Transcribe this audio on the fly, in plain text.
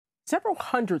Several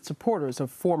hundred supporters of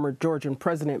former Georgian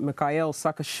President Mikheil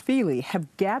Saakashvili have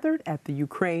gathered at the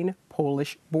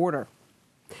Ukraine-Polish border.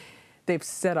 They've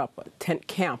set up a tent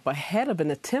camp ahead of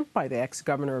an attempt by the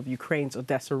ex-governor of Ukraine's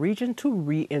Odessa region to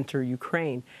re-enter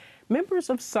Ukraine. Members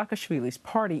of Saakashvili's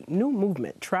party, New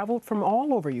Movement, traveled from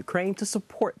all over Ukraine to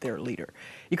support their leader.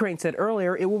 Ukraine said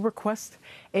earlier it will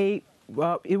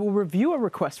review a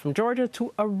request from Georgia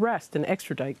to arrest and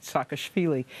extradite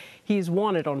Saakashvili. He is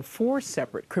wanted on 4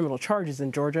 separate criminal charges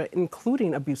in Georgia,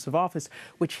 including abuse of office,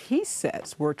 which he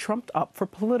says were trumped up for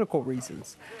political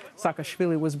reasons.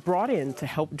 Saakashvili was brought in to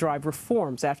help drive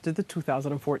reforms after the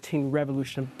 2014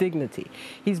 Revolution of Dignity.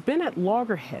 He's been at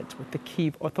loggerheads with the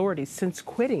Kyiv authorities since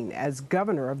quitting as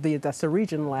governor of the Odessa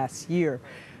region last year.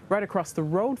 Right across the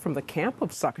road from the camp of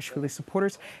Saakashvili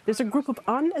supporters, there's a group of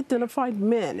unidentified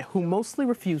men who mostly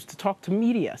refuse to talk to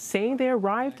media, saying they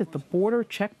arrived at the border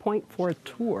checkpoint for a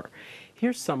tour.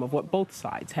 Here's some of what both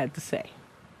sides had to say.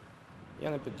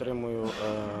 I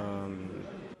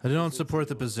don't support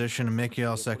the position of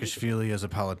Mikheil Saakashvili as a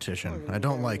politician. I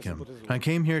don't like him. I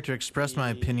came here to express my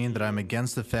opinion that I'm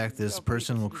against the fact this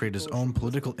person will create his own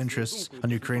political interests on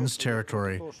Ukraine's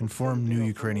territory and form new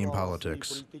Ukrainian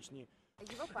politics.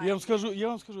 I'll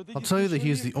tell you that he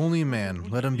is the only man,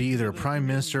 let him be either a prime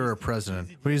minister or a president,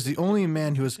 but he's the only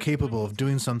man who is capable of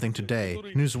doing something today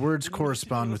and whose words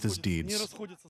correspond with his deeds.